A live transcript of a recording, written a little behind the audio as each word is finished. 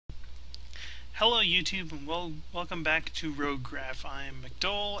Hello YouTube and welcome back to Roguecraft. I'm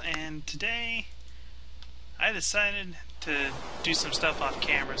McDohl and today I decided to do some stuff off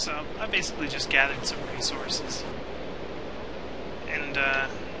camera, so I basically just gathered some resources and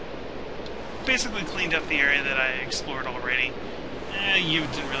basically cleaned up the area that I explored already. You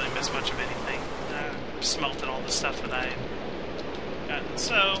didn't really miss much of anything. Smelted all the stuff that I had gotten.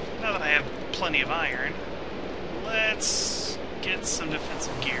 So now that I have plenty of iron, let's get some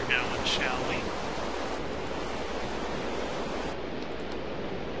defensive gear going, shall we?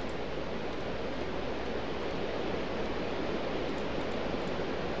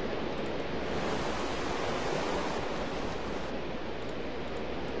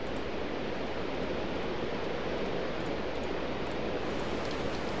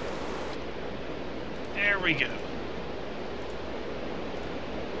 There we go.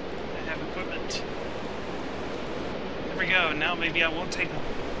 I have equipment. There we go. Now maybe I won't take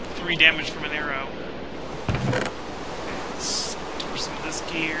 3 damage from an arrow. Let's store some of this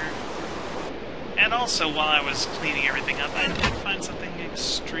gear. And also, while I was cleaning everything up, I did find something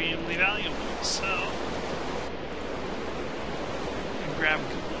extremely valuable. So, I'll grab a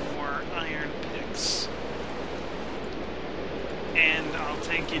couple more iron picks. And I'll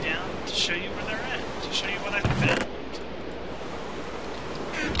take you down to show you where they're at, to show you what I found.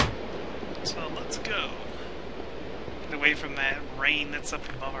 So let's go. Get away from that rain that's up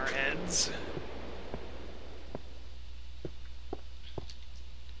above our heads.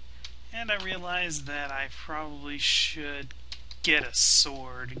 And I realized that I probably should get a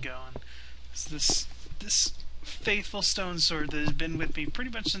sword going. This faithful stone sword that has been with me pretty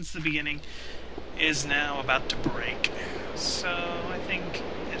much since the beginning is now about to break. So I think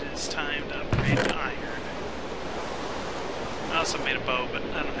it is time to upgrade to iron. I also made a bow, but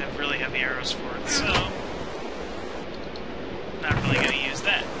I don't really have the arrows for it, so not really going to use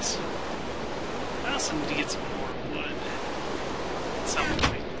that. I also need to get some more wood at some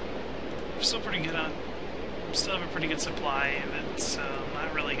point. I'm still pretty good on. Still have a pretty good supply of it, so I'm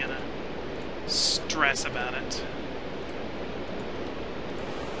not really going to stress about it.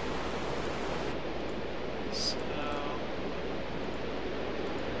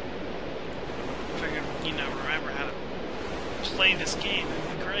 Remember how to play this game. It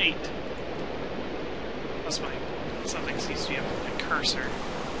would be great. Plus something seems to be up with my cursor.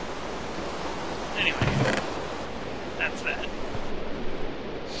 Anyway, that's that.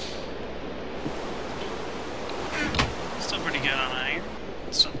 Still pretty good on iron.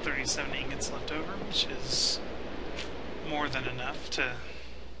 Still 37 ingots left over, which is more than enough to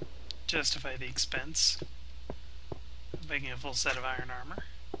justify the expense of making a full set of iron armor.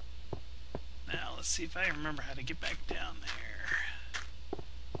 Now, let's see if I remember how to get back down there.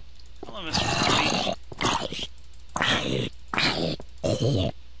 Hello, Mr. Zombie.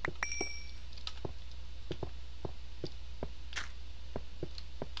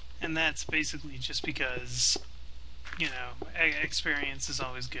 And that's basically just because, you know, experience is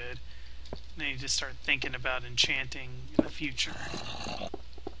always good. And you just start thinking about enchanting in the future.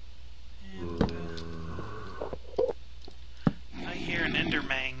 And, I hear an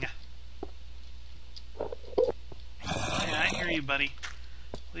Enderman. I hear you, buddy.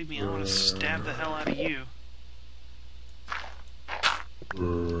 Believe me, I want to stab the hell out of you.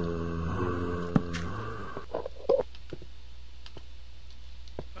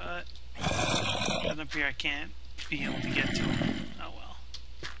 But up here I can't be able to get to him. Oh well.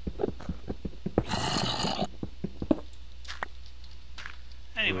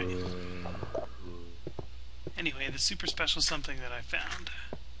 Anyway, the super special something that I found.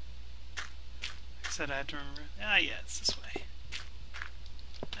 I said I had to remember. Ah, yeah, it's this way.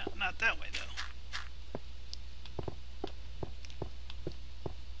 No, not that way, though.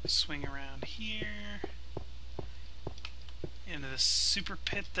 Swing around here. Into the super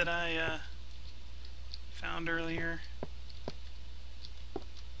pit that I found earlier.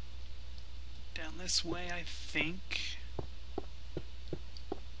 Down this way, I think.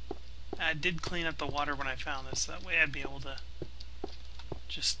 I did clean up the water when I found this. That way I'd be able to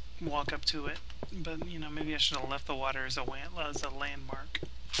just walk up to it. But, you know, maybe I should have left the water as a landmark.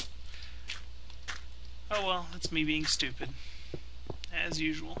 Oh well, that's me being stupid. As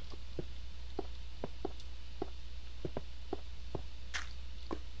usual.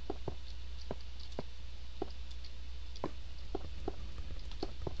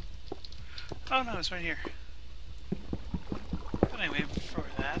 Oh no, it's right here. But anyway, before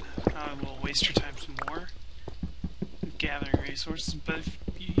that, I will waste your time some more with gathering resources, but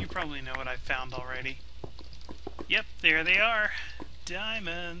you probably know what I found already. Yep, there they are.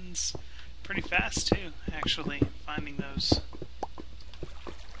 Diamonds. pretty fast too, actually, finding those.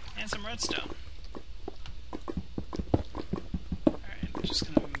 And some redstone.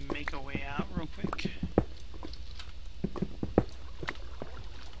 quick.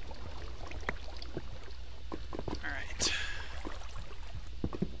 Alright.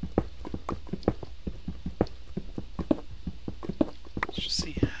 Let's just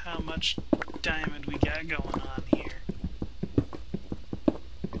see how much diamond we got going on here.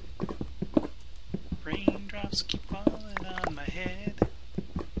 Raindrops keep falling on my head.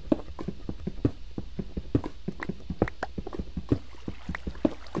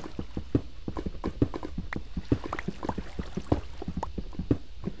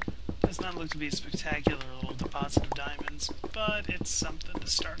 Does not look to be a spectacular little deposit of diamonds, but it's something to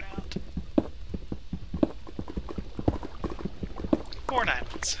start out. 4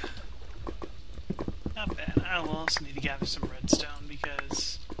 diamonds. Not bad. I will also need to gather some redstone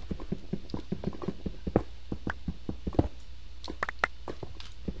because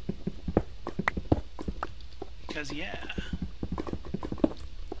yeah.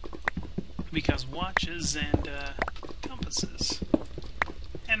 Because watches and compasses.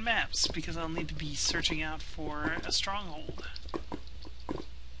 And maps, because I'll need to be searching out for a stronghold.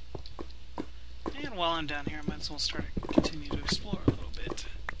 And while I'm down here, I might as well continue to explore a little bit.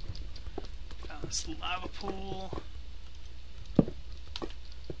 Found this lava pool.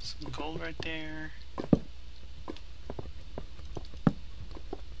 Some gold right there.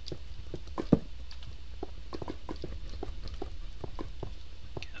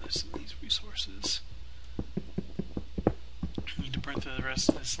 Resources. Need to burn through the rest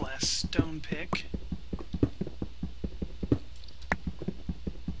of this last stone pick.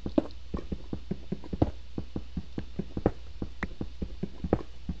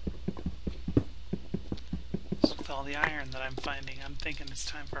 So with all the iron that I'm finding, I'm thinking it's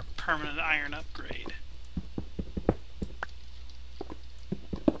time for a permanent iron upgrade.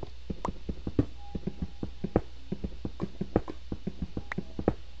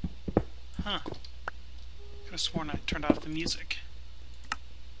 Huh. Could have sworn I turned off the music.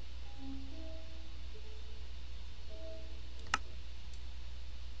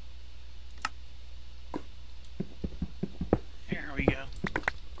 There we go.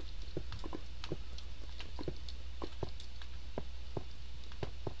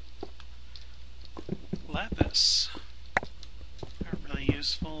 Lapis. Not really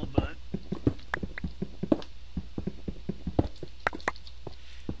useful, but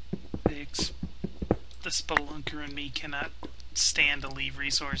the spelunker in me cannot stand to leave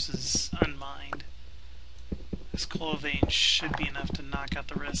resources unmined. This coal vein should be enough to knock out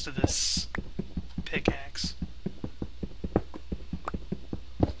the rest of this pickaxe.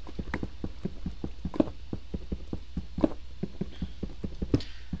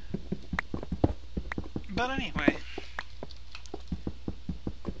 But anyway,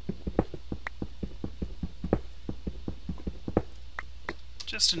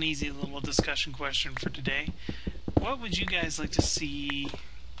 just an easy little discussion question for today. What would you guys like to see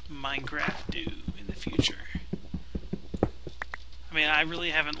Minecraft do in the future? I mean, I really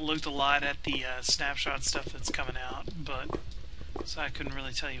haven't looked a lot at the snapshot stuff that's coming out, but so I couldn't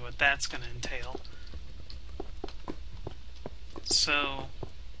really tell you what that's going to entail. So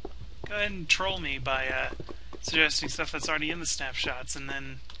go ahead and troll me by suggesting stuff that's already in the snapshots, and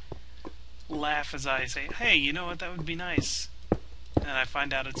then laugh as I say, hey, you know what, that would be nice. And I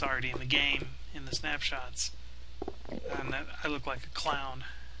find out it's already in the game, in the snapshots. And that I look like a clown.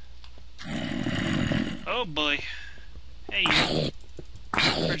 Oh boy. Hey, you.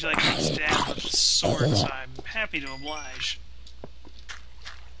 Heard you like to stab with a sword, so I'm happy to oblige.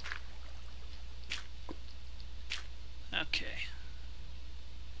 Okay.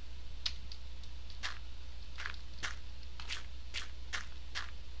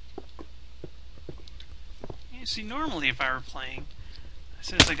 You see, normally if I were playing, as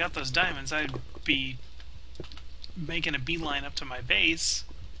soon as I got those diamonds, I'd be making a beeline up to my base.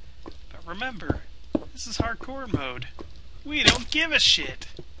 But remember, this is hardcore mode. We don't give a shit!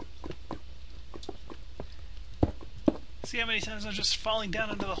 See how many times I'm just falling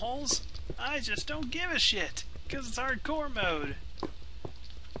down into the holes? I just don't give a shit, because it's hardcore mode.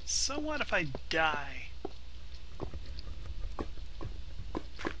 So what if I die?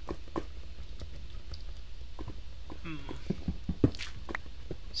 I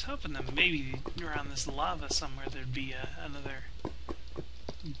was hoping that maybe around this lava somewhere there'd be another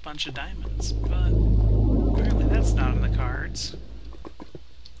bunch of diamonds, but apparently that's not in the cards.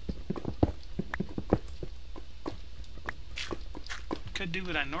 Could do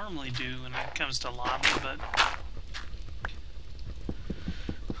what I normally do when it comes to lava, but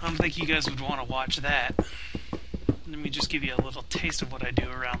I don't think you guys would want to watch that. Let me just give you a little taste of what I do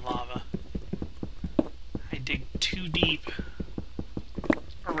around lava. I dig too deep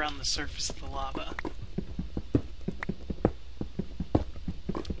around the surface of the lava.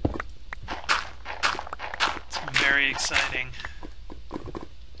 It's very exciting.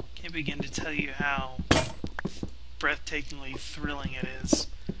 Can't begin to tell you how breathtakingly thrilling it is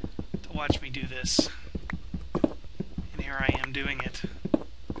to watch me do this. And here I am doing it.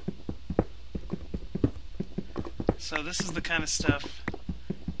 So this is the kind of stuff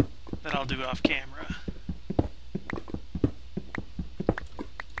that I'll do off camera.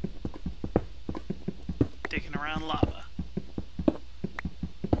 Digging around lava.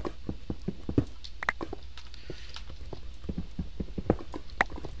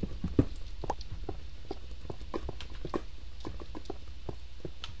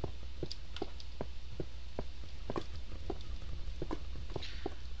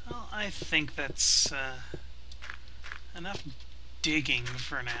 Well, I think that's enough digging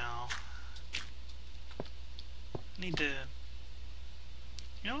for now. Need to...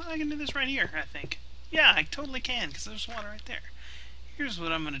 You know what? I can do this right here, I think. Yeah, I totally can, because there's water right there. Here's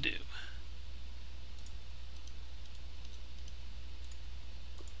what I'm going to do.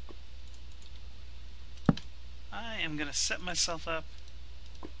 I am going to set myself up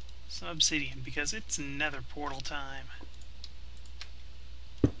some obsidian, because it's nether portal time.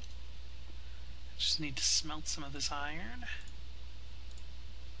 Just need to smelt some of this iron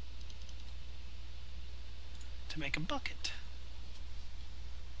to make a bucket.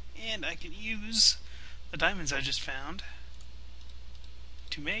 And I can use the diamonds I just found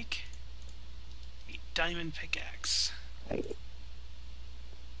to make a diamond pickaxe. And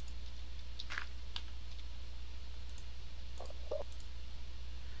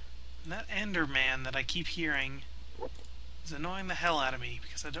that Enderman that I keep hearing is annoying the hell out of me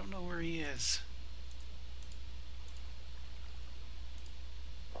because I don't know where he is.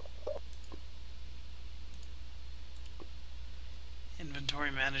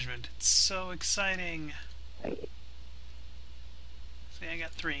 Inventory management. It's so exciting. See, I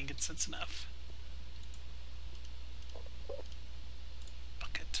got 3 ingots. That's enough.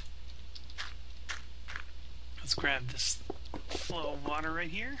 Bucket. Let's grab this flow of water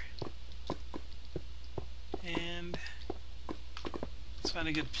right here. And let's find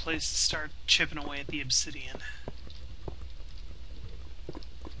a good place to start chipping away at the obsidian.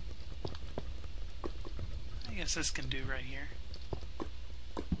 I guess this can do right here.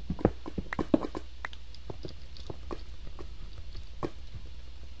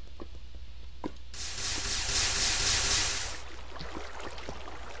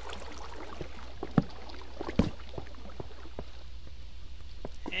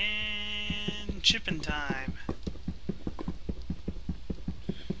 Chipping time.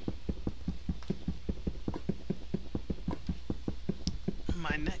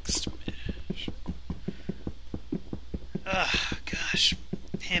 My next mission. Gosh,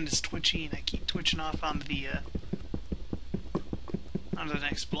 hand is twitchy, and I keep twitching off onto the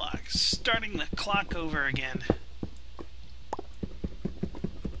next block. Starting the clock over again.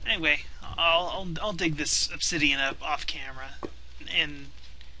 Anyway, I'll dig this obsidian up off camera, and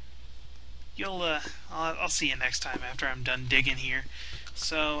I'll see you next time after I'm done digging here.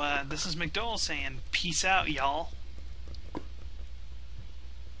 So, this is McDohl saying, peace out, y'all.